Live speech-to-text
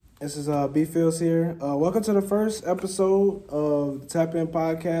This is B Fields here. Welcome to the first episode of the Tap In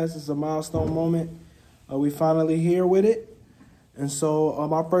Podcast. It's a milestone moment. We finally here with it. And so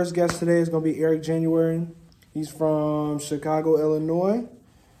our first guest today is going to be Eric January. He's from Chicago, Illinois.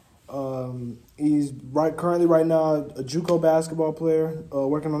 He's currently right now a JUCO basketball player,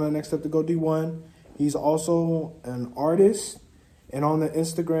 working on the next step to go D1. He's also an artist. And on the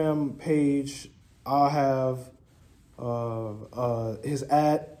Instagram page, I'll have his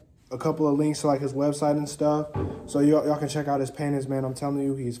ad, a couple of links to like his website and stuff, so y'all can check out his paintings. Man, I'm telling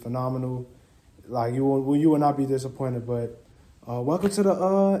you, he's phenomenal. Like you will not be disappointed. But welcome to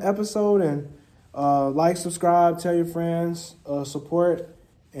the episode, and like, subscribe, tell your friends, support,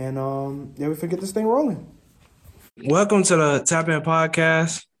 and we can get this thing rolling. Welcome to the Tap In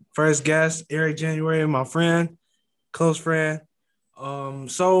Podcast. First guest, Eric January, my friend, close friend.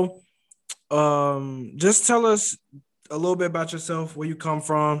 Just tell us a little bit about yourself, where you come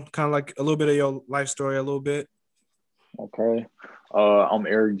from, kind of like a little bit of your life story, a little bit. Okay. I'm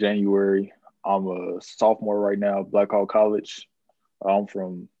Eric January. I'm a sophomore right now at Black Hawk College. I'm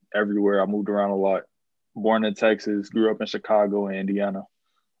from everywhere. I moved around a lot. Born in Texas, grew up in Chicago and Indiana.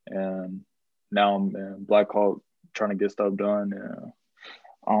 And now I'm in Black Hawk trying to get stuff done. And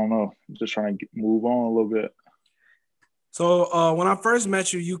I don't know, just trying to move on a little bit. So when I first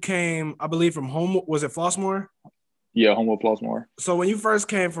met you, you came, I believe, from Homewood. Was it Flossmoor? Yeah, Homewood Flossmoor. So when you first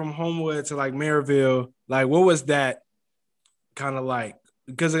came from Homewood to like Maryville, like what was that kind of like?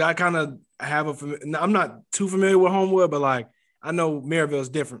 Because I kind of I'm not too familiar with Homewood, but like I know Maryville is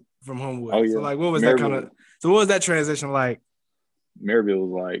different from Homewood. Oh, yeah. So like what was Maryville, so what was that transition like? Maryville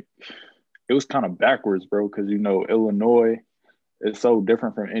was like, it was kind of backwards, bro, because, Illinois is so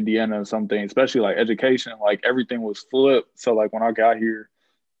different from Indiana and something, especially like education, like everything was flipped. So like when I got here,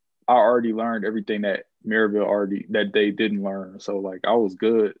 I already learned everything that that they didn't learn. So like I was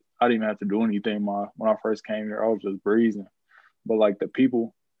good. I didn't even have to do anything when I first came here. I was just breezing. But like the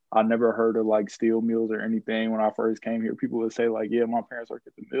people, I never heard of like steel mills or anything when I first came here. People would say like, yeah, my parents work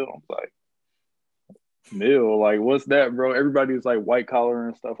at the mill. I'm like, mill? Like what's that, bro? Everybody was like white collar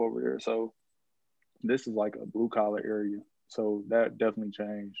and stuff over there. So this is like a blue collar area. So that definitely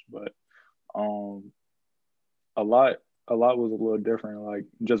changed. But a lot was a little different. Like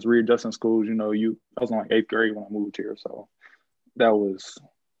just readjusting schools, I was in like 8th grade when I moved here. So that was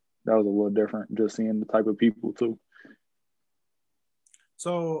a little different, just seeing the type of people too.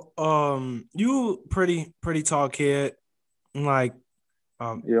 So you pretty tall kid, like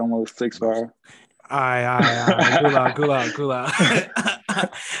yeah, almost 6'5". Cool out.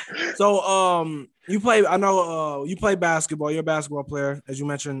 So you play, I know you play basketball, you're a basketball player, as you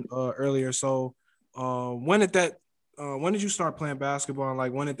mentioned earlier. So when did you start playing basketball, and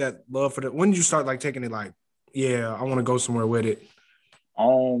like when did you start like taking it like, yeah, I want to go somewhere with it? I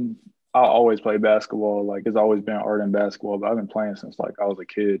always play basketball. Like it's always been art and basketball, but I've been playing since like I was a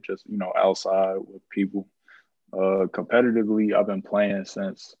kid, just outside with people. Competitively, I've been playing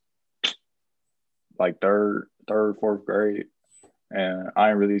since like third, fourth grade. And I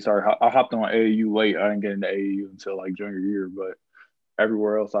didn't really start. I hopped on AAU late. I didn't get into AAU until like junior year, but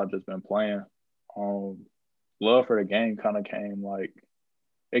everywhere else I've just been playing. Love for the game kind of came like,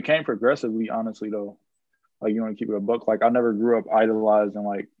 it came progressively, honestly though. Like you want to keep it a buck. Like I never grew up idolizing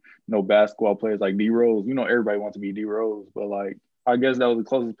like basketball players like D Rose. Everybody wants to be D Rose, but like I guess that was the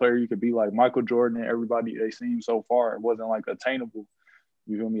closest player you could be. Like Michael Jordan and everybody they seemed so far, it wasn't like attainable.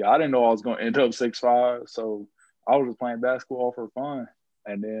 You feel me? I didn't know I was going to end up 6'5", so I was just playing basketball for fun.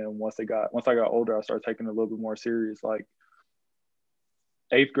 And then once I got older, I started taking it a little bit more serious. Like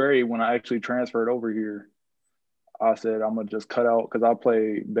 8th grade, when I actually transferred over here, I said I'm gonna just cut out, because I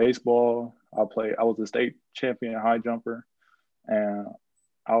play baseball. I was a state champion high jumper, and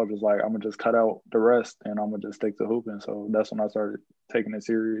I was just like, I'm gonna just cut out the rest and I'm gonna just stick to hooping. So that's when I started taking it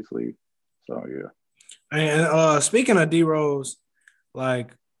seriously. So yeah. And speaking of D Rose,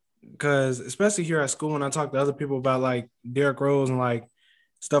 like, because especially here at school, when I talk to other people about like Derrick Rose and like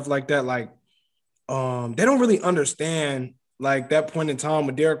stuff like that, like they don't really understand like that point in time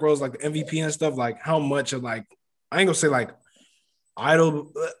with Derrick Rose, like the MVP and stuff, like how much of like, I ain't gonna say like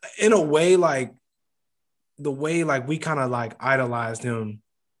idol in a way, like the way like we kind of like idolized him.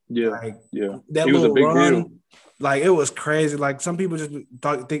 Yeah, like yeah. That He was a little big run, deal. like it was crazy. Like some people just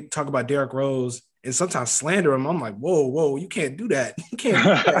talk about Derrick Rose and sometimes slander him. I'm like, whoa, you can't do that. You can't do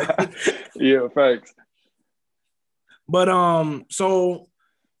that. Yeah, facts. But so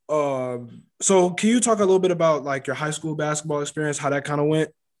can you talk a little bit about like your high school basketball experience, how that kind of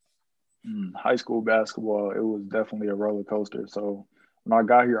went? High school basketball, it was definitely a roller coaster. So when I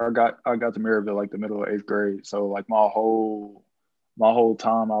got here, I got to Maryville like the middle of 8th grade. So like my whole my whole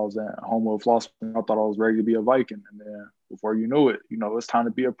time I was at home with Flossman, I thought I was ready to be a Viking. And then before you knew it, it's time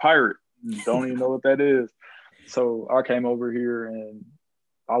to be a pirate. Don't even know what that is. So I came over here and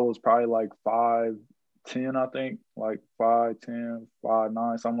I was probably like 5'10", I think, like 5'10",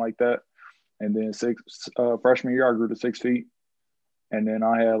 5'9", something like that. And then freshman year, I grew to 6 feet. And then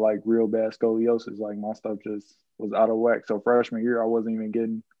I had like real bad scoliosis. Like my stuff just was out of whack. So freshman year, I wasn't even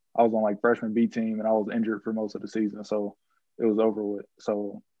getting, I was on like freshman B team and I was injured for most of the season. So it was over with.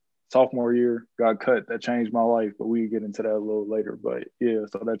 So sophomore year, got cut. That changed my life, but we get into that a little later. But yeah,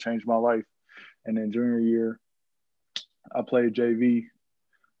 so that changed my life. And then junior year, I played JV,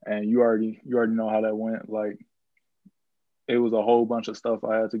 and you already know how that went. Like it was a whole bunch of stuff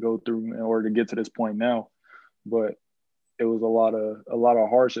I had to go through in order to get to this point now. But it was a lot of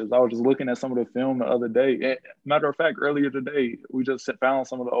hardships. I was just looking at some of the film the other day. And matter of fact, earlier today, we just found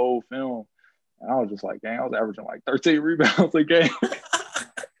some of the old film, and I was just like, dang, I was averaging like 13 rebounds a game.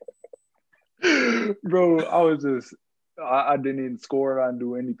 Bro, I didn't even score. I didn't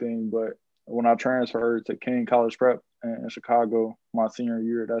do anything. But when I transferred to King College Prep in Chicago my senior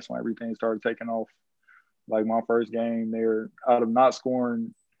year, that's when everything started taking off. Like my first game there, out of not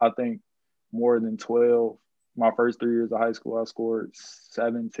scoring, I think more than 12. My first 3 years of high school, I scored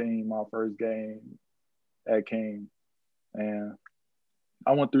 17 my first game at King. And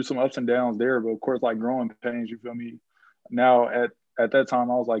I went through some ups and downs there, but of course, like growing pains, you feel me? Now at that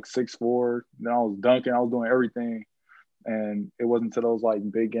time I was like 6'4", then I was dunking, I was doing everything. And it wasn't until those like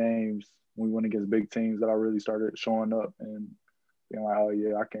big games when we went against big teams that I really started showing up and being like, oh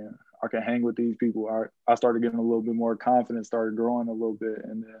yeah, I can hang with these people. I started getting a little bit more confidence, started growing a little bit,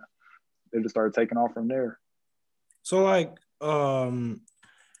 and then they just started taking off from there. So like, what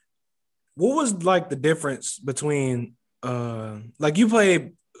was like the difference between like you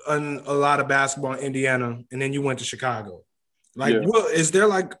played a lot of basketball in Indiana and then you went to Chicago? Like, Yeah. what is there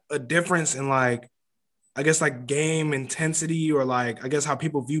like a difference in like, I guess like game intensity or like I guess how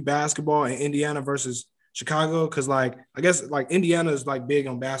people view basketball in Indiana versus Chicago? Because like I guess like Indiana is like big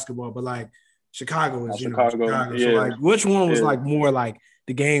on basketball, but like Chicago is Chicago, Chicago. So yeah, like, which one was yeah. like more like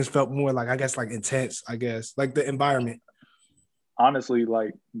the games felt more like I guess like intense? I guess like the environment. Honestly,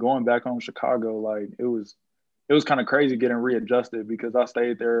 like going back home to Chicago, like it was kind of crazy getting readjusted because I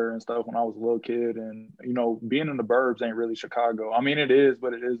stayed there and stuff when I was a little kid, and being in the burbs ain't really Chicago. I mean, it is,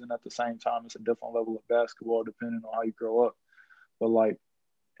 but it isn't at the same time. It's a different level of basketball depending on how you grow up. But like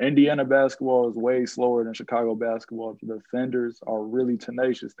Indiana basketball is way slower than Chicago basketball. The defenders are really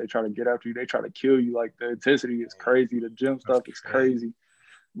tenacious. They try to get after you. They try to kill you. Like the intensity is crazy. The gym stuff is crazy.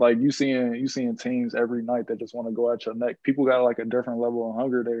 Like you seeing teams every night that just want to go at your neck. People got like a different level of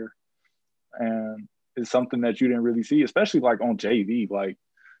hunger there, and it's something that you didn't really see, especially like on JV. Like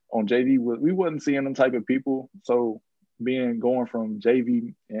on JV, we wasn't seeing them type of people. So going from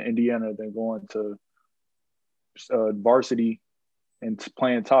JV in Indiana, then going to varsity and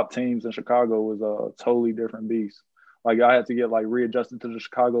playing top teams in Chicago was a totally different beast. Like I had to get like readjusted to the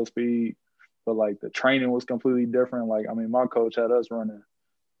Chicago speed, but like the training was completely different. Like I mean, my coach had us running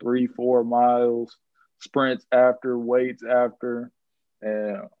 3-4 miles, sprints after, weights after,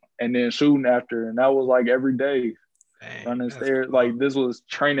 and then shooting after, and that was like every day. Dang, Running stairs, like this was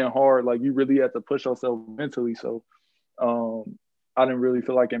training hard. Like you really had to push yourself mentally. So I didn't really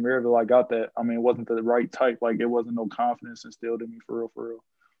feel like in Maryville I got that. I mean, it wasn't the right type. Like it wasn't no confidence instilled in me for real.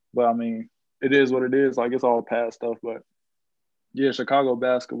 But I mean, it is what it is. Like it's all past stuff. But yeah, Chicago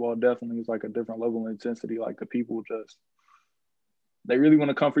basketball definitely is like a different level of intensity. Like the people just they really want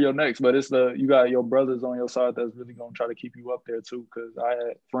to come for your necks. But it's you got your brothers on your side that's really gonna try to keep you up there too. Cause I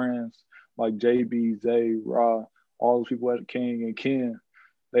had friends like JB, Zay, Ra, all those people at King and Ken.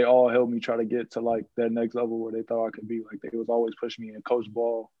 They all helped me try to get to like that next level where they thought I could be. Like they was always pushing me, and Coach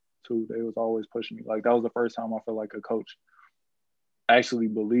Ball too. They was always pushing me. Like that was the first time I felt like a coach actually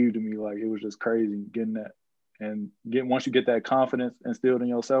believed in me. Like it was just crazy getting that, and once you get that confidence instilled in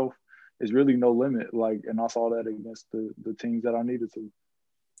yourself, it's really no limit. Like, and I saw that against the teams that I needed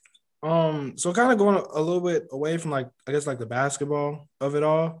to. So kind of going a little bit away from like I guess like the basketball of it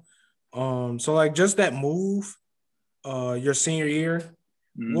all. So like just that move, your senior year,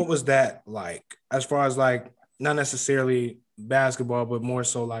 what was that like as far as like not necessarily basketball, but more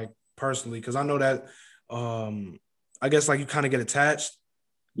so like personally? Because I know that I guess like you kind of get attached.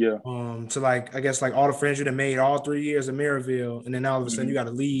 Yeah. To like I guess like all the friends you'd have made all 3 years in Maryville, and then all of a sudden you got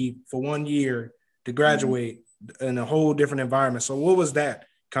to leave for 1 year to graduate in a whole different environment. So what was that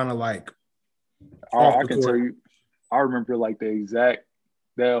kind of like? I can tell you, I remember like that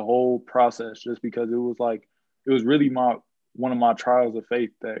whole process just because it was really one of my trials of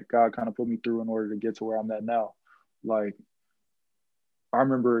faith that God kind of put me through in order to get to where I'm at now. Like I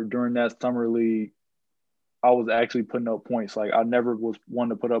remember during that summer league, I was actually putting up points. Like I never was one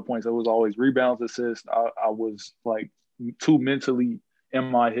to put up points. It was always rebounds, assists. I was like too mentally in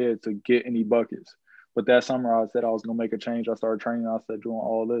my head to get any buckets. But that summer, I said I was gonna make a change. I started training. I started doing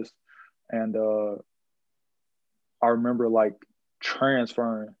all this, and I remember like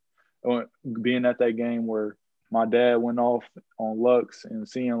transferring, being at that game where my dad went off on Lux and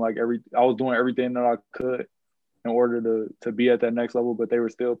seeing like I was doing everything that I could in order to be at that next level, but they were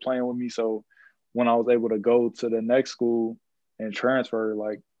still playing with me. So when I was able to go to the next school and transfer,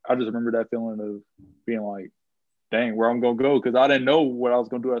 like I just remember that feeling of being like, dang, where I'm gonna go, because I didn't know what I was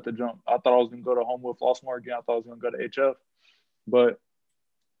gonna do at the jump. I thought I was gonna go to Homewood Flossmoor again. I thought I was gonna go to HF, but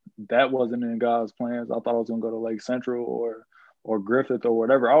that wasn't in God's plans. I thought I was gonna go to Lake Central or Griffith or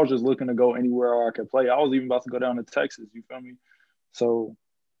whatever. I was just looking to go anywhere I could play. I was even about to go down to Texas. You feel me? So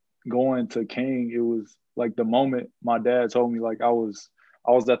going to King, it was like the moment my dad told me, like I was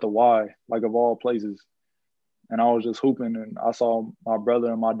at the Y, like of all places, and I was just hooping, and I saw my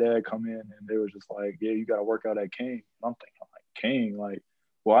brother and my dad come in, and they were just like, "Yeah, you got to work out at King." And I'm thinking like King, like,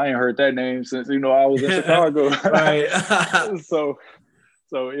 well, I ain't heard that name since I was in Chicago, right? So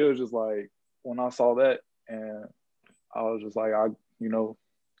it was just like when I saw that, and I was just like,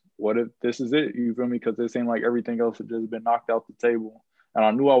 what if this is it? You feel me? Because it seemed like everything else had just been knocked out the table. And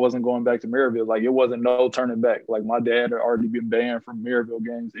I knew I wasn't going back to Maryville. Like, it wasn't no turning back. Like, my dad had already been banned from Maryville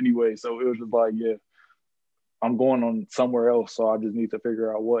games anyway. So it was just like, yeah, I'm going on somewhere else. So I just need to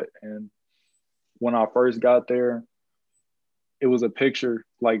figure out what. And when I first got there, it was a picture.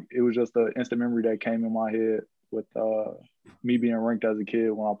 Like, it was just an instant memory that came in my head with me being ranked as a kid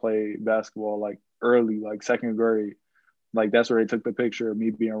when I played basketball, like early, like second grade. Like, that's where they took the picture of me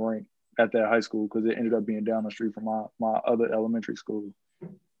being ranked at that high school, because it ended up being down the street from my other elementary school.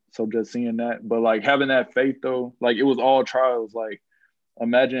 So just seeing that, but like having that faith though, like it was all trials. Like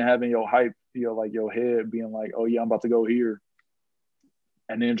imagine having your hype, like your head being like, oh yeah, I'm about to go here,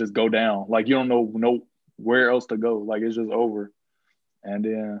 and then just go down. Like you don't know where else to go. Like it's just over. And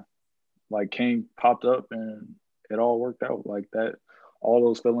then like King popped up and it all worked out like that. All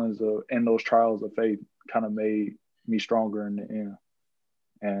those feelings and those trials of faith kind of made me stronger in the end.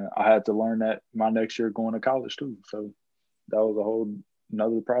 And I had to learn that my next year going to college too. So that was a whole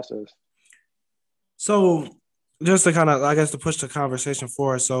another process. So just to kind of, I guess, to push the conversation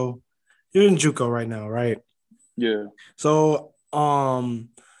forward. So you're in JUCO right now, right? Yeah. So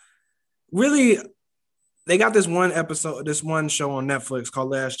really, they got this one show on Netflix called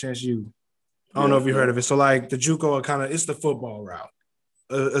Last Chance U. I don't know if you heard of it. So like the JUCO are kind of, it's the football route,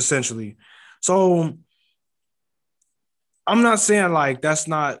 essentially. So I'm not saying like that's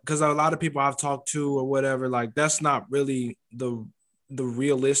not, because a lot of people I've talked to or whatever, like that's not really the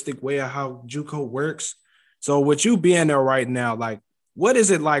realistic way of how JUCO works. So with you being there right now, like what is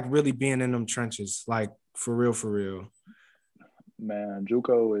it like really being in them trenches? Like for real? Man,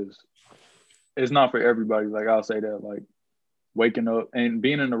 JUCO it's not for everybody. Like I'll say that, like waking up and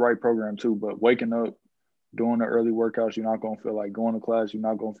being in the right program too, but waking up, doing the early workouts, you're not gonna feel like going to class. You're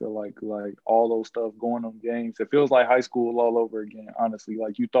not gonna feel like all those stuff, going on games. It feels like high school all over again, honestly.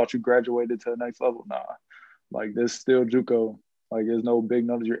 Like you thought you graduated to the next level. Nah. Like this still JUCO. Like there's no big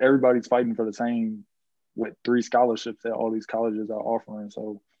numbers. Everybody's fighting for the same 3 scholarships that all these colleges are offering.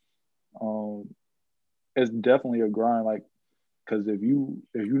 So it's definitely a grind. Like, because if you're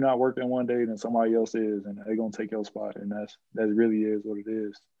not working one day, then somebody else is, and they're gonna take your spot, and that really is what it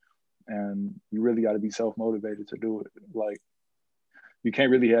is. And you really got to be self-motivated to do it. Like you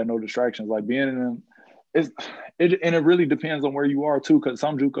can't really have no distractions. Like being in them, and it really depends on where you are too. Because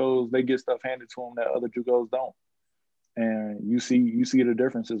some JUCOs, they get stuff handed to them that other JUCOs don't, and you see the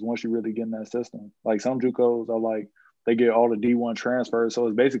differences once you really get in that system. Like some JUCOs are like they get all the D1 transfers, so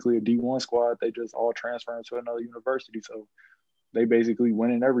it's basically a D1 squad. They just all transfer to another university, so they basically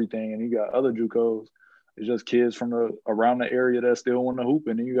winning everything. And you got other JUCOs. It's just kids from around the area that still want to hoop,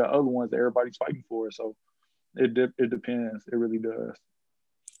 and then you got other ones that everybody's fighting for. So it depends. It really does.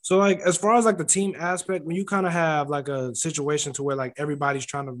 So like as far as like the team aspect, when you kind of have like a situation to where like everybody's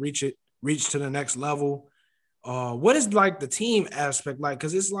trying to reach to the next level, what is like the team aspect like?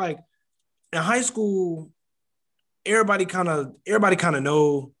 Because it's like in high school, everybody kind of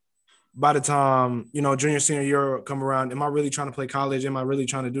know by the time, junior, senior year come around, am I really trying to play college? Am I really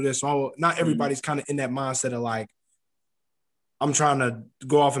trying to do this? So not everybody's kind of in that mindset of like, I'm trying to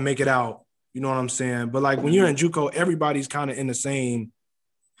go off and make it out. You know what I'm saying? But like when you're in JUCO, everybody's kind of had the same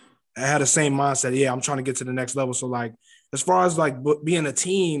mindset. Yeah, I'm trying to get to the next level. So like, as far as like being a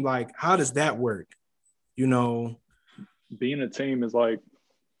team, like how does that work? Being a team is like,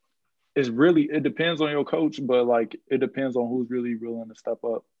 it depends on your coach, but like it depends on who's really willing to step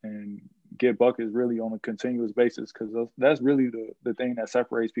up and get buckets really on a continuous basis, because that's really the thing that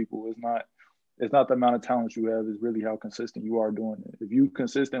separates people. It's not the amount of talent you have, it's really how consistent you are doing it. If you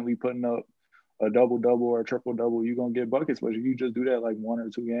consistently putting up a double double or a triple double, you're gonna get buckets. But if you just do that like 1 or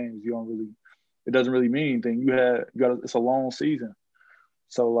 2 games, it doesn't really mean anything. It's a long season.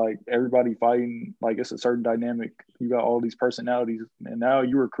 So like everybody fighting, like it's a certain dynamic. You got all these personalities, and now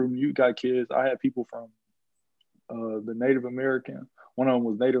you're recruiting. You got kids. I had people from the Native American. One of them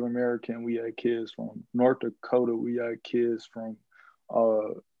was Native American. We had kids from North Dakota. We had kids from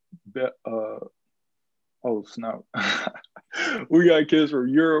oh snap. We got kids from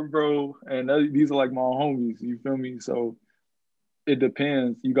Europe, bro, and these are like my homies. You feel me? So it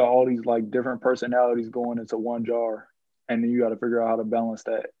depends. You got all these like different personalities going into one jar, and then you got to figure out how to balance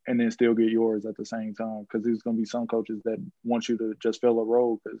that and then still get yours at the same time. Because there's going to be some coaches that want you to just fill a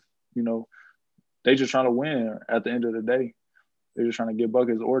role because, they just trying to win at the end of the day. They're just trying to get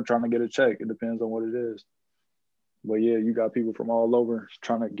buckets or trying to get a check. It depends on what it is. But, yeah, you got people from all over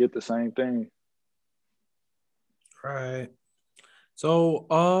trying to get the same thing. Right. So,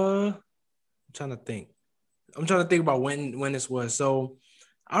 I'm trying to think about when this was. So,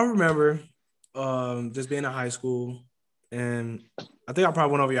 I remember just being in high school, and I think I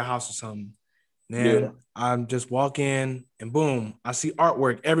probably went over your house or something. And I'm just walking, and boom, I see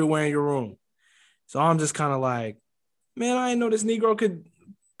artwork everywhere in your room. So I'm just kind of like, man, I didn't know this Negro could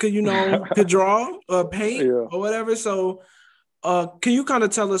could draw or paint or whatever. So, can you kind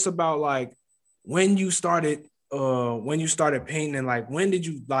of tell us about like when you started painting, and like when did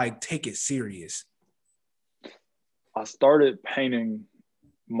you like take it serious? I started painting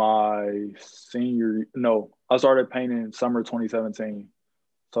I started painting summer 2017.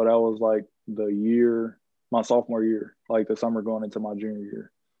 So that was like my sophomore year, like the summer going into my junior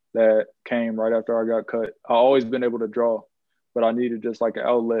year. That came right after I got cut. I always been able to draw, but I needed just like an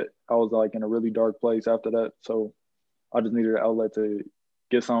outlet. I was like in a really dark place after that. So I just needed an outlet to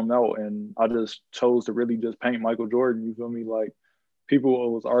get something out. And I just chose to really just paint Michael Jordan. You feel me? Like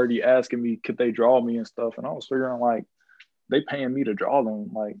people was already asking me, could they draw me and stuff? And I was figuring like, they paying me to draw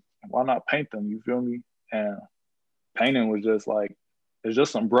them. Like, why not paint them? You feel me? And painting was just like, it's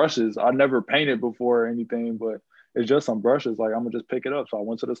just some brushes. I never painted before or anything, but it's just some brushes. Like, I'm gonna just pick it up. So I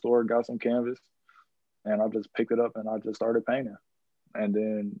went to the store, got some canvas, and I just picked it up and I just started painting. And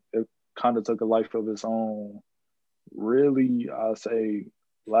then it kind of took a life of its own, really, I say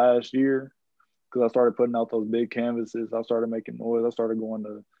last year, because I started putting out those big canvases. I started making noise. I started going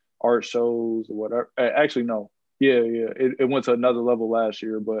to art shows or whatever. Actually, no. Yeah. It went to another level last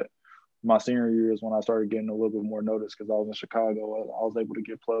year, but my senior year is when I started getting a little bit more notice because I was in Chicago. I was able to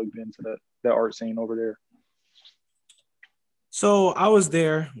get plugged into that art scene over there. So I was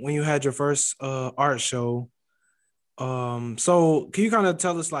there when you had your first art show. So can you kind of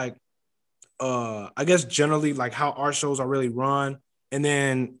tell us like, I guess generally like how art shows are really run, and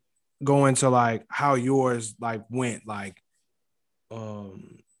then go into like how yours like went, like,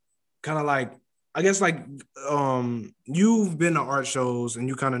 kind of like, I guess like, you've been to art shows and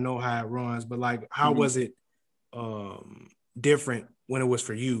you kind of know how it runs, but like, how was it different when it was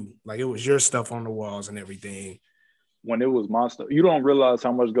for you? Like it was your stuff on the walls and everything. When it was my stuff, you don't realize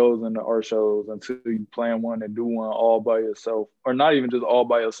how much goes into art shows until you plan one and do one all by yourself, or not even just all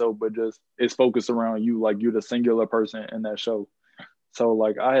by yourself, but just it's focused around you. Like you're the singular person in that show. So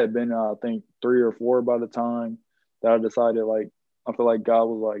like I had been, I think 3 or 4 by the time that I decided, like, I feel like God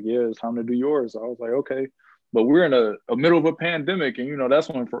was like, yeah, it's time to do yours. So I was like, okay. But we're in a middle of a pandemic, and that's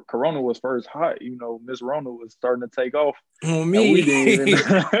when Corona was first hot. Miss Rona was starting to take off, me. And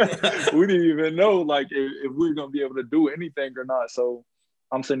we didn't even know like if we were gonna be able to do anything or not. So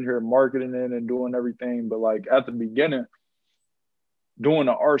I'm sitting here marketing it and doing everything, but like at the beginning, doing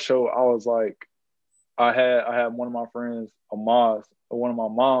the art show, I was like, I had one of my friends, Amaz, one of my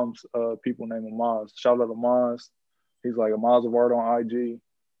mom's people named Amaz. Shout out to Amaz. He's like Amaz of Art on IG.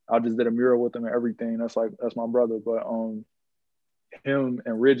 I just did a mural with him and everything. That's my brother. But him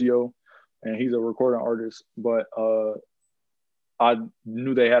and Riggio, and he's a recording artist. But I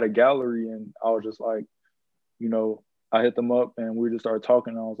knew they had a gallery, and I was just like, I hit them up and we just started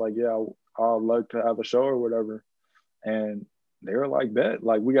talking. And I was like, yeah, I'd like to have a show or whatever. And they were like, bet,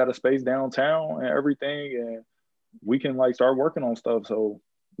 like we got a space downtown and everything, and we can like start working on stuff. So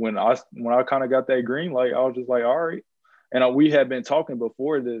when I kind of got that green light, I was just like, all right. And we had been talking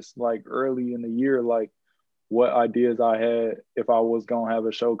before this, like early in the year, like what ideas I had if I was going to have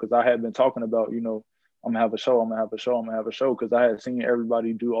a show. Cause I had been talking about, I'm gonna have a show. Cause I had seen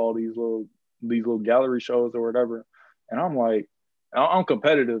everybody do all these little gallery shows or whatever. And I'm like, I'm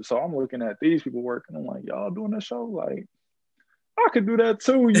competitive, so I'm looking at these people working. I'm like, y'all doing a show? Like, I could do that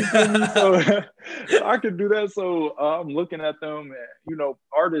too. You feel me? So I could do that. So I'm looking at them, and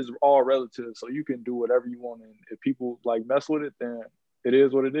art is all relative. So you can do whatever you want, and if people like mess with it, then it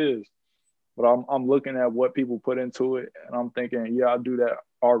is what it is. But I'm looking at what people put into it, and I'm thinking, yeah, I do that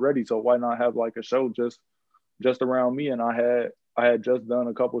already. So why not have like a show just around me? And I had just done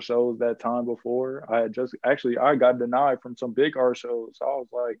a couple shows that time before. I got denied from some big art shows. So I was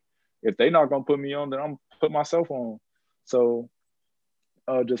like, if they not gonna put me on, then I'm put myself on. So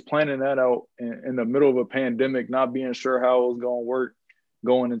just planning that out in the middle of a pandemic, not being sure how it was gonna work,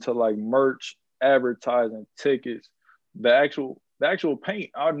 going into like merch, advertising, tickets, the actual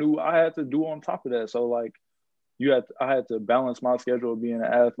paint, I knew I had to do on top of that. So like I had to balance my schedule of being an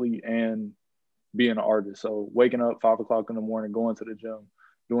athlete and being an artist. So waking up 5 o'clock in the morning, going to the gym,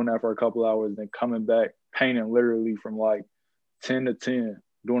 doing that for a couple hours, then coming back, painting literally from like 10 to 10,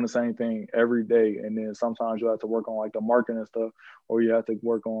 doing the same thing every day. And then sometimes you have to work on like the marketing and stuff, or you have to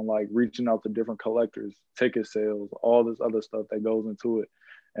work on like reaching out to different collectors, ticket sales, all this other stuff that goes into it.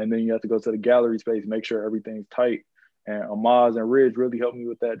 And then you have to go to the gallery space, make sure everything's tight. And Amaz and Ridge really helped me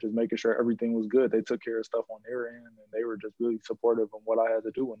with that, just making sure everything was good. They took care of stuff on their end, and they were just really supportive of what I had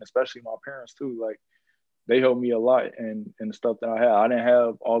to do, and especially my parents too. Like they helped me a lot in the stuff that I had. I didn't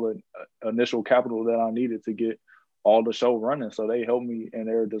have all the initial capital that I needed to get all the show running, so they helped me, and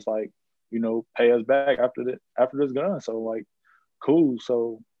they were just like, pay us back after this done. So like, cool.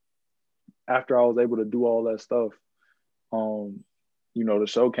 So after I was able to do all that stuff, the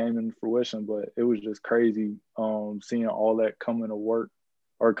show came into fruition, but it was just crazy seeing all that come into work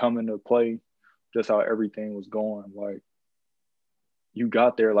or come into play, just how everything was going. Like you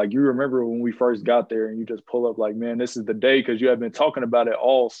got there, like you remember when we first got there and you just pull up like, man, this is the day, because you have been talking about it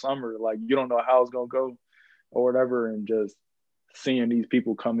all summer. Like you don't know how it's going to go or whatever, and just seeing these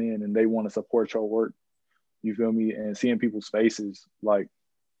people come in and they want to support your work, you feel me? And seeing people's faces, like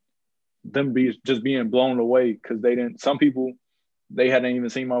them being blown away because some people, they hadn't even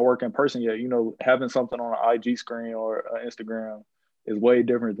seen my work in person yet. Having something on an IG screen or Instagram is way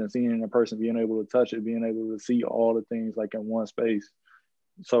different than seeing it in person, being able to touch it, being able to see all the things like in one space.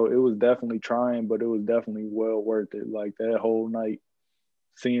 So it was definitely trying, but it was definitely well worth it. Like that whole night,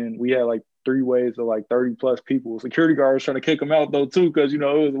 we had like 3 waves of like 30 plus people. Security guards trying to kick them out though too, because it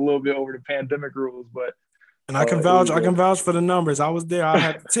was a little bit over the pandemic rules, but and I can vouch. I can vouch for the numbers. I was there. I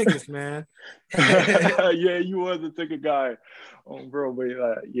had the tickets, man. Yeah, you was a ticket guy, bro. But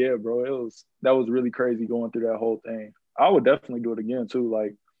yeah, bro, that was really crazy going through that whole thing. I would definitely do it again too.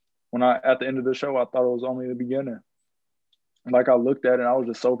 Like when at the end of the show, I thought it was only the beginning. Like I looked at it, and I was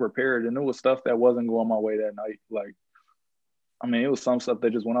just so prepared, and it was stuff that wasn't going my way that night. Like, I mean, it was some stuff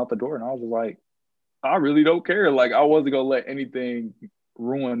that just went out the door, and I was just like, I really don't care. Like I wasn't gonna let anything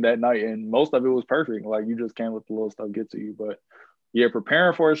ruin that night, and most of it was perfect. Like you just can't let the little stuff get to you. But yeah,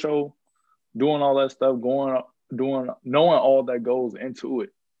 preparing for a show, doing all that stuff, knowing all that goes into it,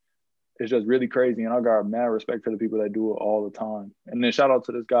 it's just really crazy. And I got mad respect for the people that do it all the time. And then shout out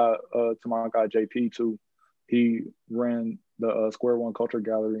to this guy, to my guy JP too. He ran the Square One Culture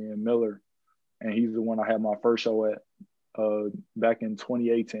Gallery in Miller, and he's the one I had my first show at back in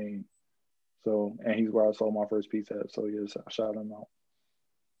 2018. So, and he's where I sold my first piece at. So yes, I shout him out.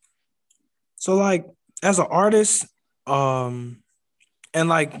 So like as an artist, and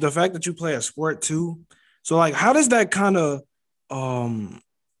like the fact that you play a sport too. So like how does that kind of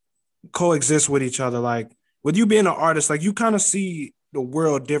coexist with each other? Like with you being an artist, like you kind of see the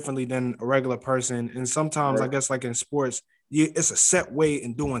world differently than a regular person. And sometimes right. I guess like in sports, it's a set way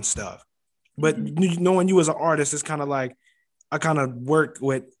in doing stuff. But knowing you as an artist, it's kind of like I kind of work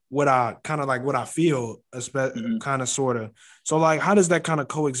with what I feel, kind of sort of. So like, how does that kind of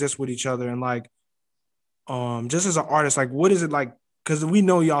coexist with each other? And like, just as an artist, like, what is it like? Because we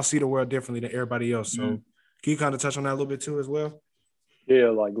know y'all see the world differently than everybody else. So can you kind of touch on that a little bit too as well? Yeah,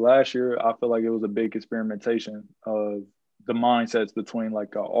 like last year, I feel like it was a big experimentation of the mindsets between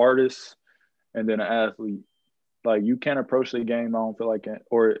like an artist and then an athlete. Like you can't approach the game, I don't feel like,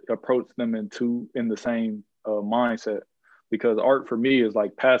 or approach them in the same mindset, because art for me is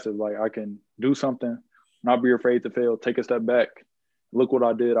like passive. Like I can do something, not be afraid to fail, take a step back, look what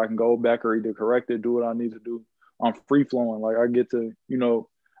I did. I can go back or either correct it, do what I need to do. I'm free flowing. Like I get to,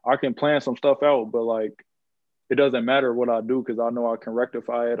 I can plan some stuff out, but like it doesn't matter what I do because I know I can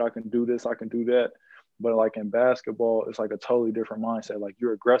rectify it. I can do this, I can do that. But like in basketball, it's like a totally different mindset. Like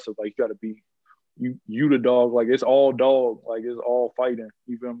you're aggressive. Like you got to be you the dog. Like it's all dog. Like it's all fighting.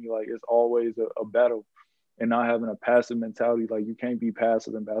 You feel me? Like it's always a battle, and not having a passive mentality. Like you can't be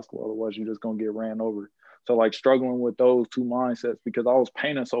passive in basketball, otherwise you're just gonna get ran over. So like struggling with those two mindsets because I was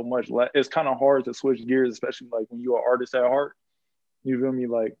painting so much. It's kind of hard to switch gears, especially like when you're an artist at heart. You feel me?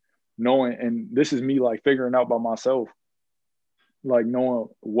 Like knowing, and this is me like figuring out by myself, like knowing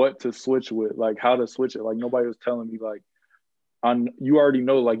what to switch with, like how to switch it. Like nobody was telling me like, you already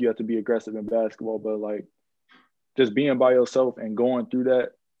know like you have to be aggressive in basketball, but like just being by yourself and going through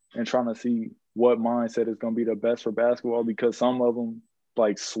that and trying to see what mindset is going to be the best for basketball, because some of them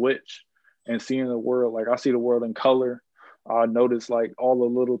like switch and seeing the world. Like I see the world in color. I notice like all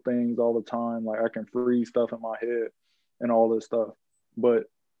the little things all the time. Like I can freeze stuff in my head and all this stuff, but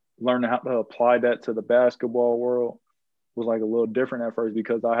learning how to apply that to the basketball world was like a little different at first,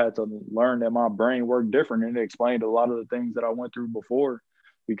 because I had to learn that my brain worked different, and it explained a lot of the things that I went through before.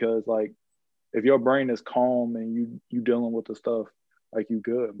 Because like if your brain is calm and you dealing with the stuff, like you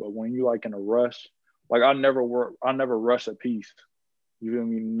good. But when you like in a rush, like I never rush a piece. You feel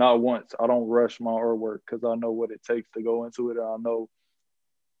me? Not once. I don't rush my artwork because I know what it takes to go into it. And I know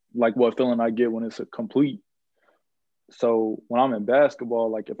like what feeling I get when it's a complete. So when I'm in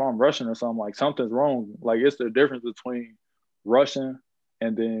basketball, like if I'm rushing or something, like something's wrong. Like it's the difference between rushing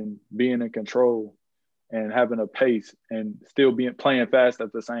and then being in control and having a pace and still playing fast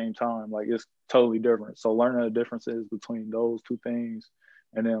at the same time. Like it's totally different. So learning the differences between those two things,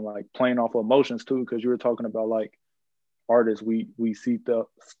 and then like playing off emotions too, because you were talking about like artists, we see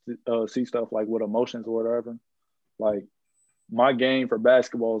stuff like with emotions or whatever. Like my game for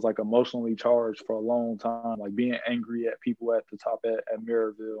basketball is like emotionally charged for a long time, like being angry at people at the top at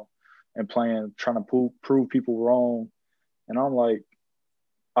Maryville and trying to prove people wrong. And I'm like,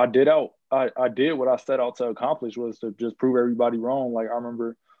 I did what I set out to accomplish, was to just prove everybody wrong. Like I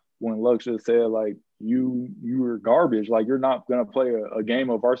remember when Lux just said like, you were garbage. Like you're not going to play a game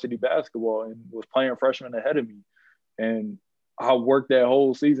of varsity basketball, and was playing freshman ahead of me. And I worked that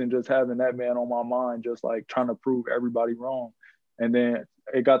whole season just having that man on my mind, just like trying to prove everybody wrong. And then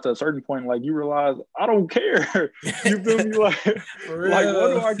it got to a certain point, like you realize I don't care. You feel me? Like what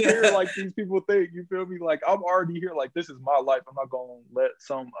do I care? Like these people think, you feel me? Like I'm already here. Like this is my life. I'm not gonna let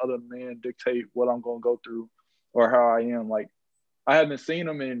some other man dictate what I'm gonna go through or how I am. Like I haven't seen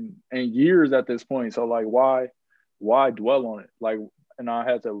them in years at this point. So like why dwell on it? Like, and I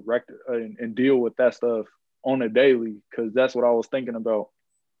had to and deal with that stuff on a daily, because that's what I was thinking about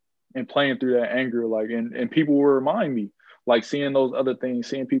and playing through that anger. Like and people will remind me, like seeing those other things,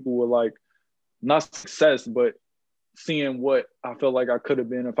 seeing people with like not success, but seeing what I felt like I could have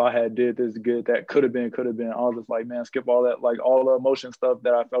been if I had did this good, that could have been. I was just like, man, skip all that, like all the emotion stuff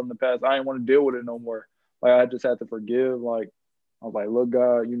that I felt in the past. I didn't want to deal with it no more. Like I just had to forgive. Like I was like, look,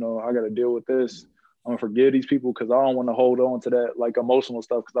 God, you know, I got to deal with this. I'm gonna forgive these people because I don't want to hold on to that like emotional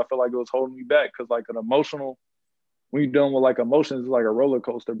stuff, because I feel like it was holding me back. Because like when you're dealing with like emotions, it's like a roller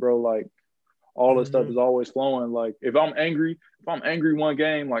coaster, bro. Like all this stuff is always flowing. Like if I'm angry one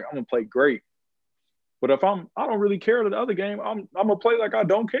game, like I'm gonna play great. But if I don't really care the other game, I'm gonna play like I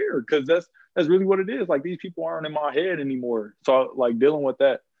don't care, because that's really what it is. Like these people aren't in my head anymore. So like dealing with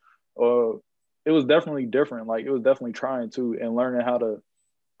that, it was definitely different. Like it was definitely trying to, and learning how to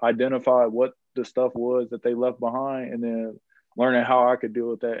identify what the stuff was that they left behind, and then learning how I could deal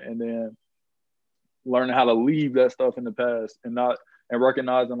with that, and then learning how to leave that stuff in the past, and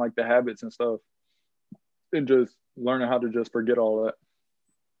recognizing like the habits and stuff, and just learning how to just forget all that.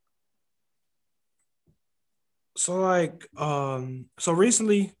 So like so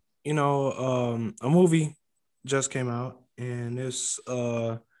recently, you know, a movie just came out, and it's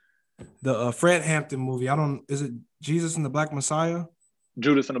the Fred Hampton movie. Is it Jesus and the Black Messiah?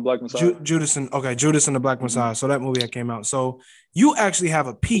 Judas and the Black Messiah. Judas and the Black Messiah. So that movie that came out. So you actually have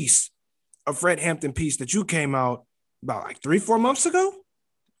a Fred Hampton piece that you came out about like 3-4 months ago.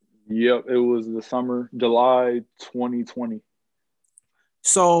 Yep, it was the summer, July 2020.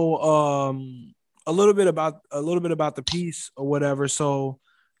 So a little bit about the piece or whatever. So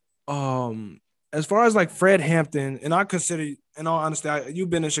as far as like Fred Hampton, and I consider, in all honesty, you've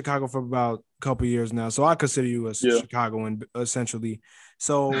been in Chicago for about a couple of years now, so I consider you a Chicagoan essentially.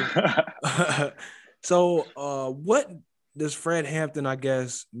 So what does Fred Hampton, I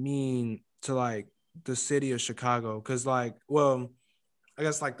guess, mean to like the city of Chicago? Because like, well, I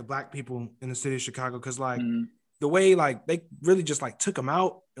guess like the Black people in the city of Chicago, because like the way like they really just like took him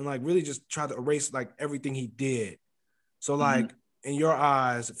out and like really just tried to erase like everything he did. So like in your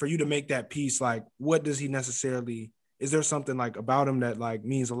eyes, for you to make that piece, like what does he necessarily? Is there something like about him that like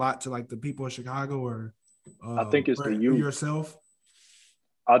means a lot to like the people of Chicago, or I think it's the youth. Yourself?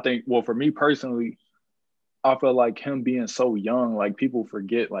 I think, well, for me personally, I feel like him being so young, like people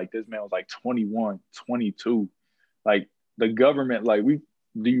forget like this man was like 21, 22. Like the government, like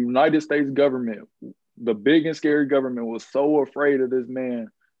the United States government the big and scary government was so afraid of this man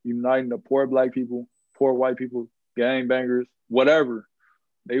uniting the poor black people, poor white people, gangbangers, whatever.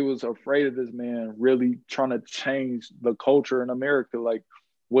 They was afraid of this man really trying to change the culture in America. Like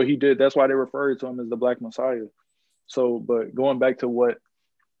what he did, that's why they referred to him as the Black Messiah. So, but going back to what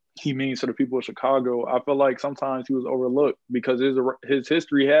he means to the people of Chicago, I feel like sometimes he was overlooked because his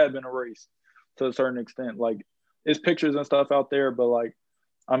history had been erased to a certain extent. Like, it's pictures and stuff out there, but like,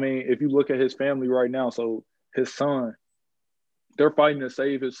 I mean, if you look at his family right now, so his son, they're fighting to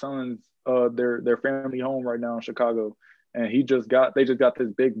save his son's their family home right now in Chicago, and they just got this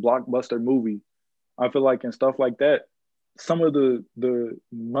big blockbuster movie. I feel like in stuff like that, some of the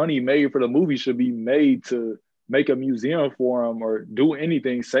money made for the movie should be made to make a museum for him or do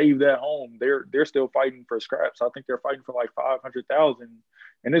anything, save that home. They're still fighting for scraps. I think they're fighting for like 500,000,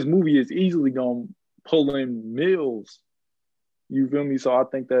 and this movie is easily gonna pull in mills. You feel me? So I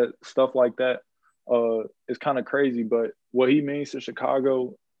think that stuff like that is kind of crazy. But what he means to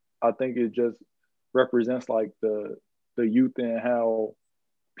Chicago, I think it just represents like the youth and how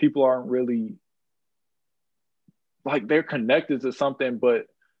people aren't really like they're connected to something, but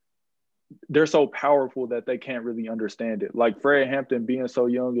they're so powerful that they can't really understand it. Like Fred Hampton being so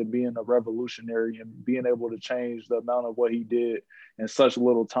young and being a revolutionary and being able to change the amount of what he did in such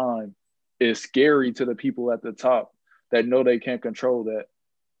little time is scary to the people at the top that know they can't control that.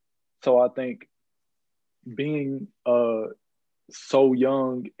 So I think being so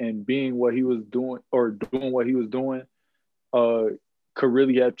young and being what he was doing or doing what he was doing could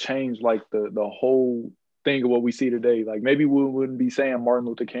really have changed like the whole thing of what we see today. Like maybe we wouldn't be saying Martin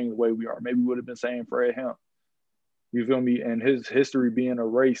Luther King the way we are. Maybe we would have been saying Fred Hampton. You feel me? And his history being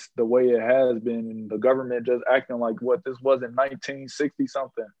erased the way it has been, and the government just acting like what this was in 1960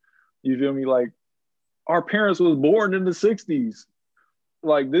 something. You feel me? Like our parents was born in the 60s.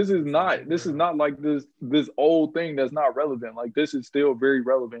 Like this is not like this old thing that's not relevant. Like this is still very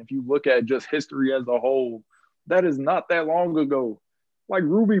relevant. If you look at just history as a whole, that is not that long ago. Like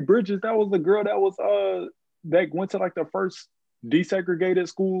Ruby Bridges, that was the girl that was that went to like the first desegregated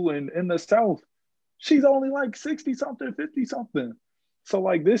school in the South. She's only like 60 something, 50 something. So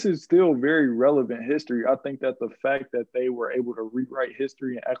like this is still very relevant history. I think that the fact that they were able to rewrite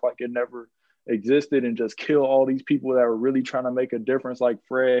history and act like it never existed and just kill all these people that were really trying to make a difference, like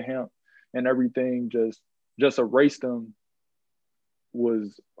Fred Hampton and everything, just erase them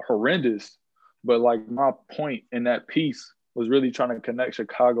was horrendous. But like my point in that piece was really trying to connect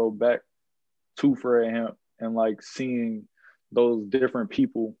Chicago back to Fred Hampton and like seeing those different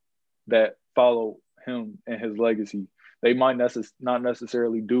people that follow him and his legacy. They might not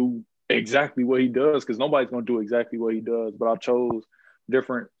necessarily do exactly what he does because nobody's going to do exactly what he does, but I chose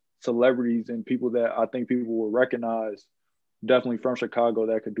different celebrities and people that I think people will recognize definitely from Chicago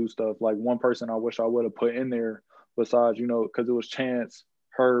that could do stuff. Like one person I wish I would have put in there besides, because it was Chance,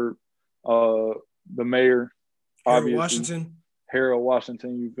 Herb, the mayor, obviously, Harold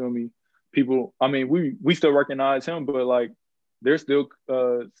Washington, you feel me? People, I mean, we still recognize him, but like there's still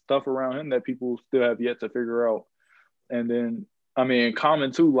stuff around him that people still have yet to figure out. And then, I mean,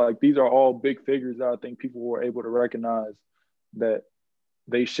 Common too, like these are all big figures that I think people were able to recognize that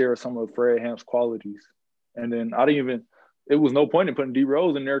they share some of Fred Hampton's qualities. And then it was no point in putting D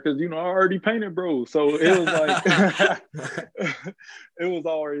Rose in there because, I already painted bro. So it was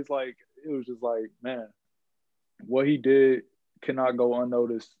like, it was just like, man, what he did cannot go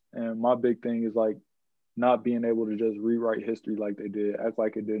unnoticed. And my big thing is like not being able to just rewrite history like they did, act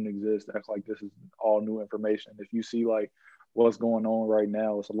like it didn't exist, act like this is all new information. If you see like what's going on right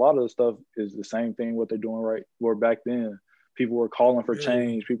now, it's a lot of the stuff is the same thing what they're doing right where back then people were calling for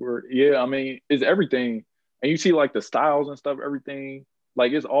change. People were, I mean, it's everything. And you see like the styles and stuff, everything,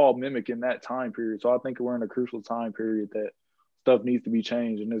 like it's all mimicking that time period. So I think we're in a crucial time period that stuff needs to be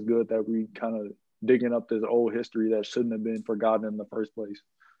changed. And it's good that we kind of digging up this old history that shouldn't have been forgotten in the first place.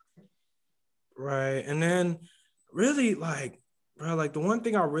 Right. And then really like, bro, like the one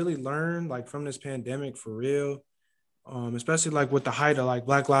thing I really learned like from this pandemic for real, especially like with the height of like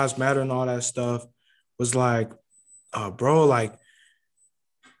Black Lives Matter and all that stuff was like, bro, like,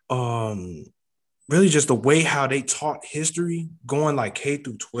 really just the way how they taught history going like K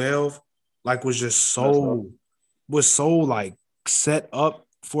through 12, like was so like set up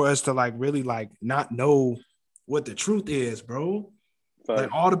for us to like really like not know what the truth is, bro.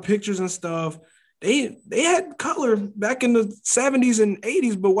 Like all the pictures and stuff, they had color back in the 70s and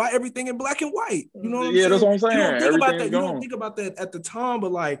 80s, but why everything in black and white? You know what I'm saying? That's what I'm saying. You don't think about that. You don't think about that at the time,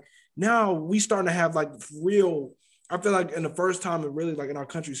 but like now we starting to have like real. I feel like in the first time and really like in our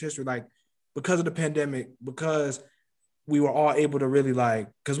country's history, like because of the pandemic, because we were all able to really like,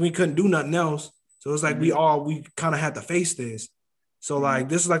 because we couldn't do nothing else. So it's like we kind of had to face this. So like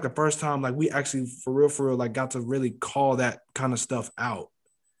this is like the first time like we actually for real like got to really call that kind of stuff out.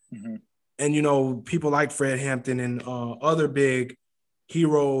 And you know, people like Fred Hampton and other big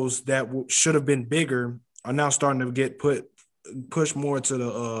heroes that should have been bigger are now starting to get pushed more to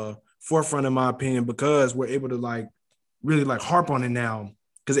the forefront, in my opinion, because we're able to like really like harp on it now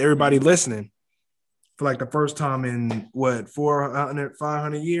because everybody listening for like the first time in what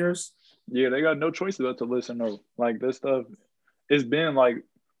 500 years. Yeah, they got no choice but to listen to like this stuff. It's been like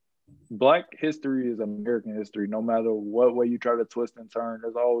Black history is American history. No matter what way you try to twist and turn,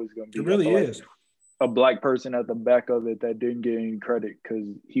 there's always going to be it really is a Black person at the back of it that didn't get any credit because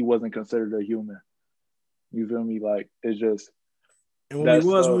he wasn't considered a human. You feel me? Like it's just. And when we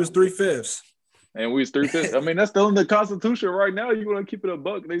was 3/5. And we was 3/5. I mean, that's still in the Constitution right now. You want to keep it a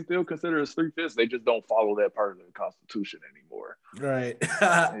buck? They still consider us 3/5. They just don't follow that part of the Constitution anymore. Right.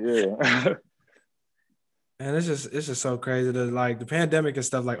 Yeah. And it's just so crazy that like the pandemic and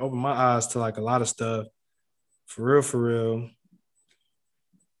stuff like opened my eyes to like a lot of stuff. For real.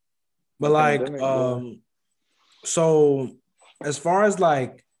 But like so as far as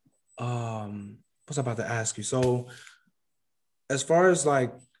like what's I about to ask you? So as far as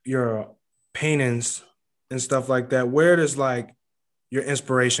like your paintings and stuff like that, where does like your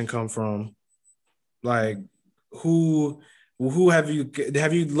inspiration come from? Like who have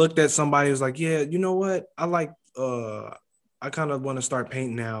you looked at somebody who's like, yeah, you know what? I like I kind of want to start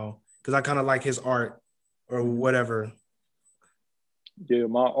painting now because I kind of like his art or whatever. Yeah,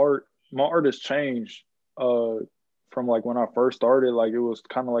 my art has changed from like when I first started. Like it was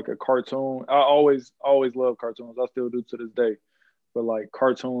kind of like a cartoon. I always loved cartoons. I still do to this day. But like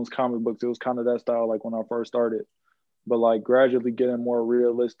cartoons, comic books, it was kind of that style like when I first started. But like gradually getting more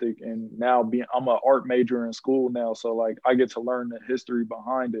realistic, and now I'm an art major in school now, so like I get to learn the history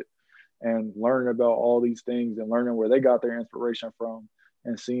behind it and learning about all these things and learning where they got their inspiration from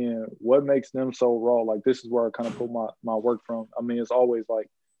and seeing what makes them so raw. Like this is where I kind of pull my work from. I mean, it's always like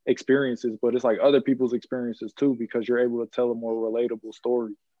experiences, but it's like other people's experiences too, because you're able to tell a more relatable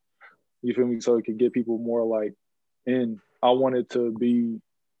story. You feel me? So it can get people more like in. I wanted to be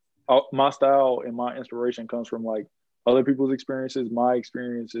my style and my inspiration comes from like other people's experiences, my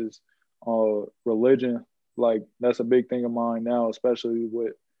experiences, religion. Like that's a big thing of mine now, especially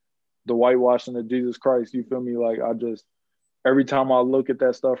with the whitewashing of Jesus Christ. You feel me? Like every time I look at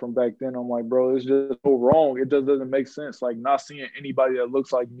that stuff from back then, I'm like, bro, it's just so wrong. It just doesn't make sense. Like not seeing anybody that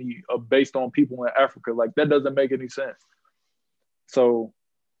looks like me based on people in Africa, like that doesn't make any sense. So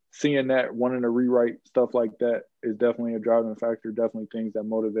seeing that, wanting to rewrite stuff like that is definitely a driving factor, definitely things that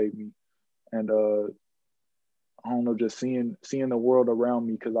motivate me. And I don't know, just seeing the world around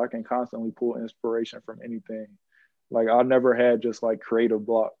me, because I can constantly pull inspiration from anything. Like I never had just like creative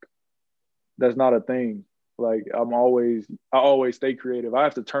block. That's not a thing. Like I always stay creative. I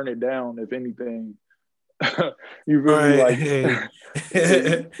have to turn it down if anything. You feel me? Like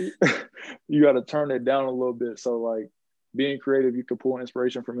you got to turn it down a little bit. So like being creative, you can pull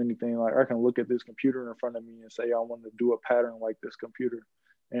inspiration from anything. Like I can look at this computer in front of me and say, I want to do a pattern like this computer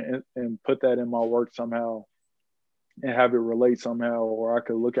and put that in my work somehow and have it relate somehow. Or I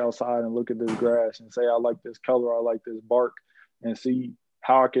could look outside and look at this grass and say, I like this color, I like this bark, and see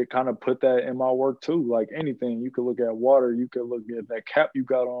how I could kind of put that in my work too. Like anything, you could look at water, you could look at that cap you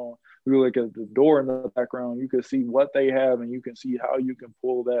got on, you could look at the door in the background, you could see what they have, and you can see how you can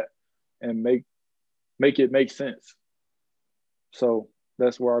pull that and make it make sense. So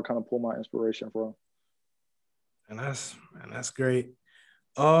that's where I kind of pull my inspiration from. And that's great.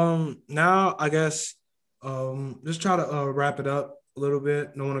 Now I guess just try to wrap it up a little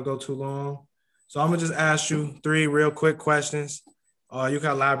bit. Don't want to go too long. So I'm gonna just ask you 3 real quick questions. You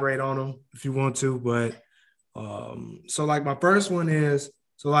can elaborate on them if you want to, but so like my first one is,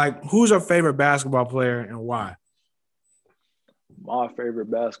 so like who's your favorite basketball player and why? My favorite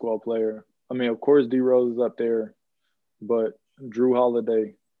basketball player, I mean, of course D Rose is up there, but Jrue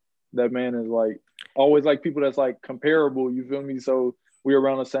Holiday, that man is like always like people that's like comparable, you feel me? So we're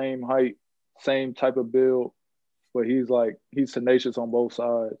around the same height, same type of build, but he's tenacious on both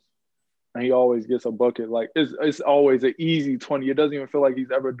sides. And he always gets a bucket. Like it's always an easy 20. It doesn't even feel like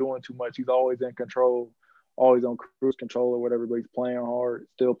he's ever doing too much. He's always in control, always on cruise control or whatever, but he's playing hard,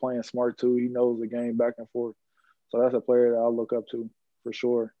 still playing smart too. He knows the game back and forth. So that's a player that I look up to for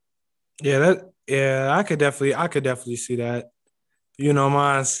sure. Yeah, I could definitely see that. You know,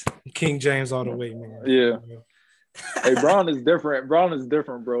 mine's King James all the way, man. Yeah. Hey, Brown is different. Brown is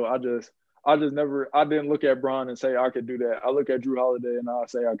different, bro. I didn't look at Bron and say I could do that. I look at Drew Holiday and I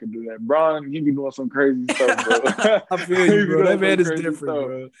say I could do that. Bron, he be doing some crazy stuff, bro. I feel you, bro. That man is different,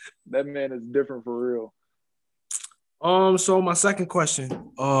 bro. That man is different for real. So my second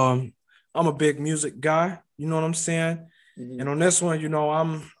question, I'm a big music guy. You know what I'm saying? Mm-hmm. And on this one, you know,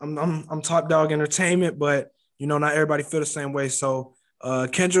 I'm Top Dog Entertainment, but you know, not everybody feel the same way. So,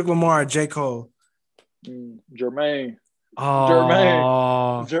 Kendrick Lamar, J. Cole, Jermaine.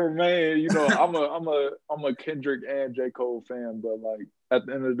 Oh. Jermaine, you know, I'm a Kendrick and J. Cole fan, but like at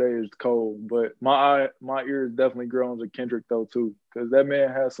the end of the day, it's Cole. But my ears definitely grown to Kendrick though too, because that man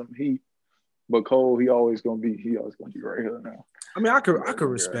has some heat. But Cole, he always gonna be right here now. I mean, I could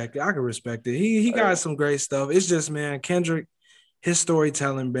respect it. I could respect it. He got some great stuff. It's just, man, Kendrick, his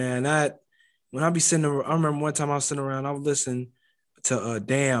storytelling, man. That when I be sitting, I remember one time I was sitting around, I was listening to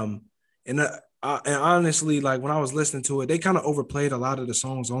Damn, and honestly, like when I was listening to it, they kind of overplayed a lot of the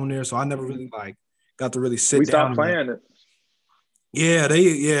songs on there, so I never really like got to really sit down. We stopped playing it. Yeah,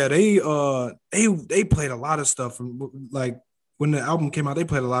 they played a lot of stuff from like when the album came out. They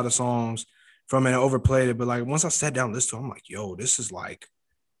played a lot of songs from it and overplayed it, but like once I sat down and listened to it, I'm like, yo, this is like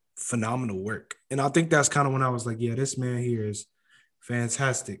phenomenal work. And I think that's kind of when I was like, yeah, this man here is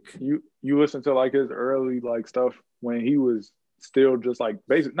fantastic. You listen to like his early like stuff when he was still just like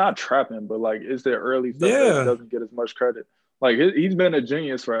basic, not trapping, but like it's the early stuff that doesn't get as much credit. Like he's been a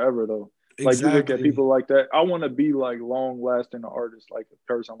genius forever though. Like you look at people like that. I want to be like long lasting artist, like a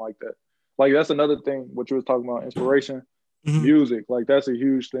person like that. Like that's another thing. What you was talking about, inspiration, music. Like that's a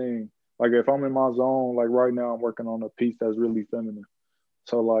huge thing. Like if I'm in my zone, like right now, I'm working on a piece that's really feminine.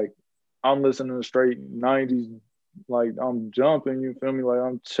 So like I'm listening to straight 90s. Like I'm jumping, you feel me? Like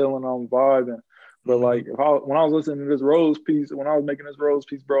I'm chilling, I'm vibing. But like when I was listening to this Rose piece, when I was making this Rose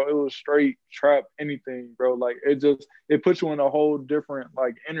piece, bro, it was straight trap anything, bro. Like it puts you in a whole different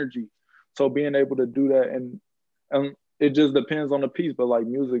like energy. So being able to do that and it just depends on the piece, but like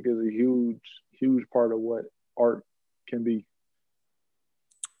music is a huge part of what art can be.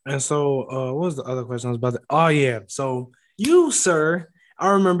 And so what was the other question I was about to? Oh yeah. So you, sir, I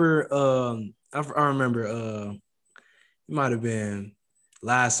remember it might have been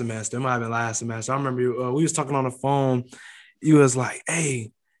last semester. I remember we was talking on the phone. You was like,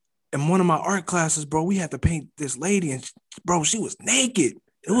 hey, in one of my art classes, bro, we had to paint this lady and bro, she was naked.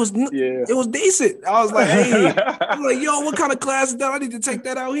 It was decent. I was like, hey, I'm like, yo, what kind of class is that? I need to take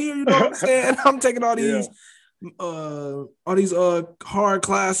that out here. You know what I'm saying? I'm taking all these hard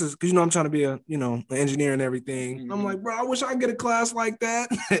classes because you know I'm trying to be an engineer and everything. Mm-hmm. I'm like, bro, I wish I could get a class like that.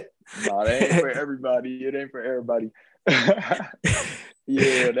 Nah, that ain't for everybody. It ain't for everybody.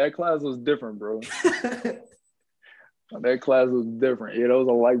 Yeah, that class was different, bro. That class was different. Yeah, that was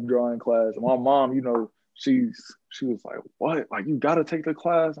a life drawing class. My mom, you know, she was like, what? Like, you gotta take the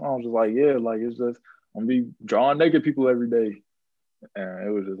class? And I was just like, yeah, like it's just I'm gonna be drawing naked people every day. And it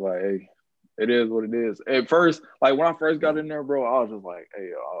was just like, hey, it is what it is. At first, like when I first got in there, bro, I was just like,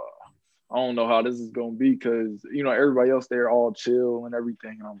 hey, I don't know how this is gonna be because you know everybody else there all chill and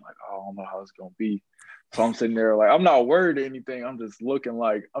everything, and I'm like, I don't know how it's gonna be. So I'm sitting there like I'm not worried or anything. I'm just looking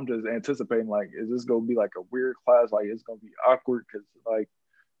like I'm just anticipating like, is this gonna be like a weird class? Like it's gonna be awkward because like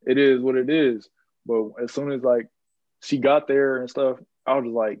it is what it is. But as soon as like she got there and stuff, I was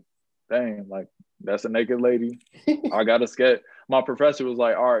just like, dang, like that's a naked lady. I got a sketch. My professor was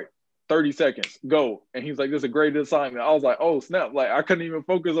like, all right, 30 seconds, go. And he's like, this is a great assignment. I was like, oh, snap. Like, I couldn't even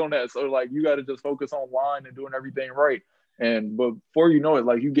focus on that. So, like, you got to just focus on line and doing everything right. And but before you know it,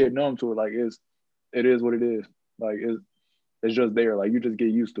 like, you get numb to it. Like, it is what it is. Like, it's just there. Like, you just get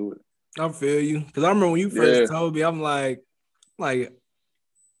used to it. I feel you. Because I remember when you first told me, I'm like,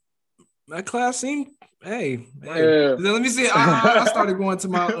 that class seemed, hey. Then let me see. I started going to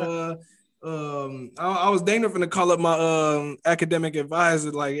my I was dangerous to call up my academic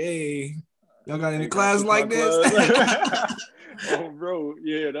advisor, like, hey, y'all got any class like this? Oh, bro,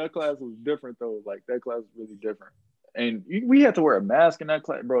 yeah, that class was different though. Like that class was really different, and we had to wear a mask in that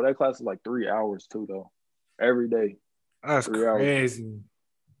class, bro. That class was like 3 hours too, though, every day. That's 3 crazy. Hours.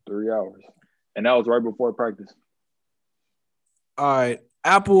 3 hours, and that was right before practice. All right,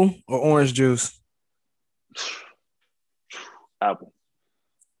 apple or orange juice? Apple.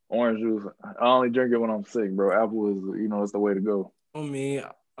 Orange juice, I only drink it when I'm sick, bro. Apple is, it's the way to go. I mean,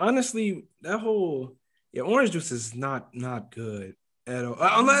 honestly, orange juice is not good at all.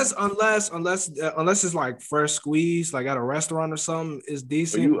 Unless it's like fresh squeeze, like at a restaurant or something, it's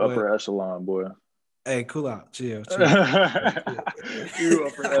decent. You upper echelon, boy. Hey, cool out, chill. You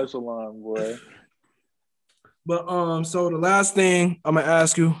upper echelon, boy. But so the last thing I'm gonna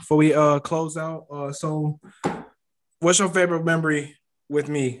ask you before we close out. So, what's your favorite memory with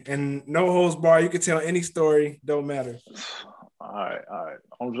me, and no holds bar. You can tell any story, don't matter. All right.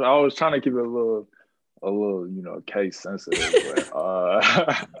 I was trying to keep it a little, case sensitive.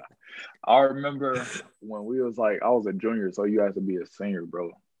 But I remember when we was like, I was a junior, so you had to be a senior,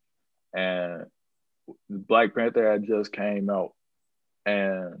 bro. And Black Panther had just came out,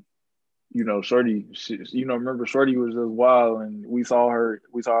 and Shorty, remember Shorty was just wild, and we saw her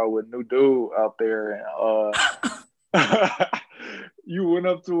with new dude out there, and you went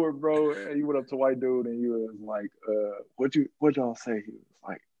up to her, bro, and you went up to white dude, and you was like, what y'all say? He was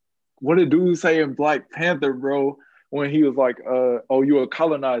like, what did dude say in Black Panther, bro? When he was like, oh, you a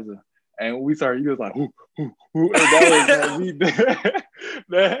colonizer. And we started, he was like, who, and that had me dead.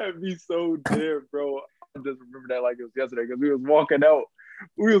 That had me so dead, bro. I just remember that like it was yesterday, because we was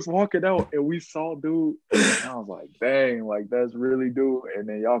walking out and we saw dude, and I was like, dang, like that's really dude. And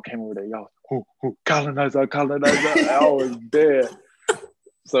then y'all came over there, y'all, who, colonizer. I was dead.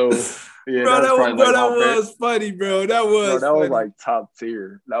 So yeah, bro, that was funny, bro. That was like top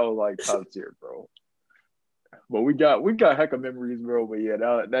tier. That was like top tier, bro. But we got heck of memories, bro. But yeah,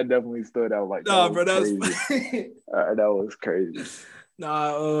 that definitely stood out. Like, nah, bro, that was crazy. That was crazy.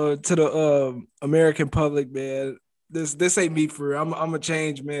 Nah, to the American public, man. This ain't me for real. I'm a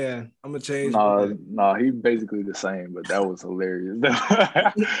change man. I'm a change man. Nah, he basically the same, but that was hilarious.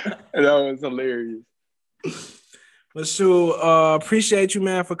 That was hilarious. But sure, appreciate you,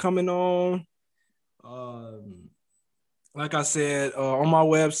 man, for coming on. Like I said, on my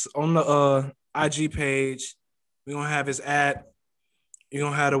on the IG page, we're gonna have his ad. We're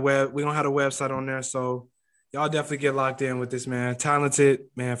gonna have a website on there. So y'all definitely get locked in with this man. Talented,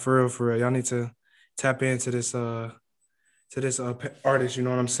 man, for real. Y'all need to tap into this artist, you know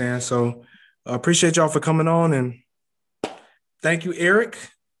what I'm saying? So appreciate y'all for coming on, and thank you, Eric,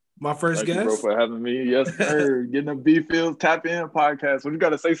 my first guest. Thank you, bro, for having me. Yes, sir. Getting a B Fields Tap In podcast. When you got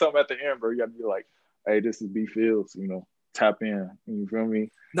to say something at the end, bro, you got to be like, hey, this is B Fields, tap in. You feel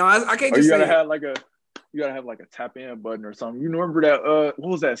me? No, I can't. Or you gotta have like a tap in button or something. You remember that? What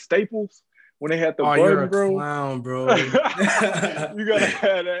was that? Staples when they had the button, you're a bro. Clown, bro. You gotta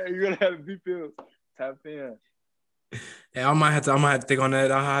have that. You gotta have B Fields Tap In. Yeah, I might have to think on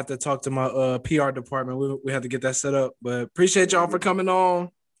that. I'll have to talk to my PR department. We have to get that set up. But appreciate y'all for coming on.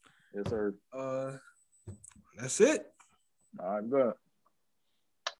 Yes, sir. That's it. All right, good.